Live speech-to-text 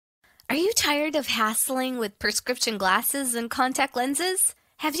Are you tired of hassling with prescription glasses and contact lenses?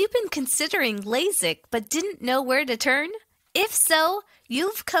 Have you been considering LASIK but didn't know where to turn? If so,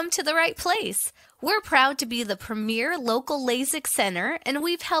 you've come to the right place. We're proud to be the premier local LASIK center, and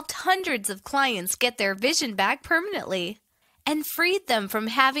we've helped hundreds of clients get their vision back permanently and freed them from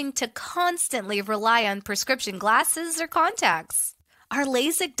having to constantly rely on prescription glasses or contacts. Our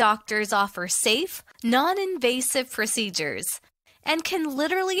LASIK doctors offer safe, non-invasive procedures and can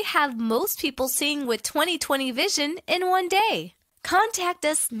literally have most people seeing with 20/20 vision in one day. Contact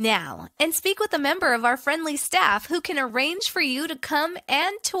us now and speak with a member of our friendly staff who can arrange for you to come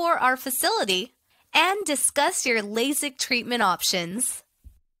and tour our facility and discuss your LASIK treatment options.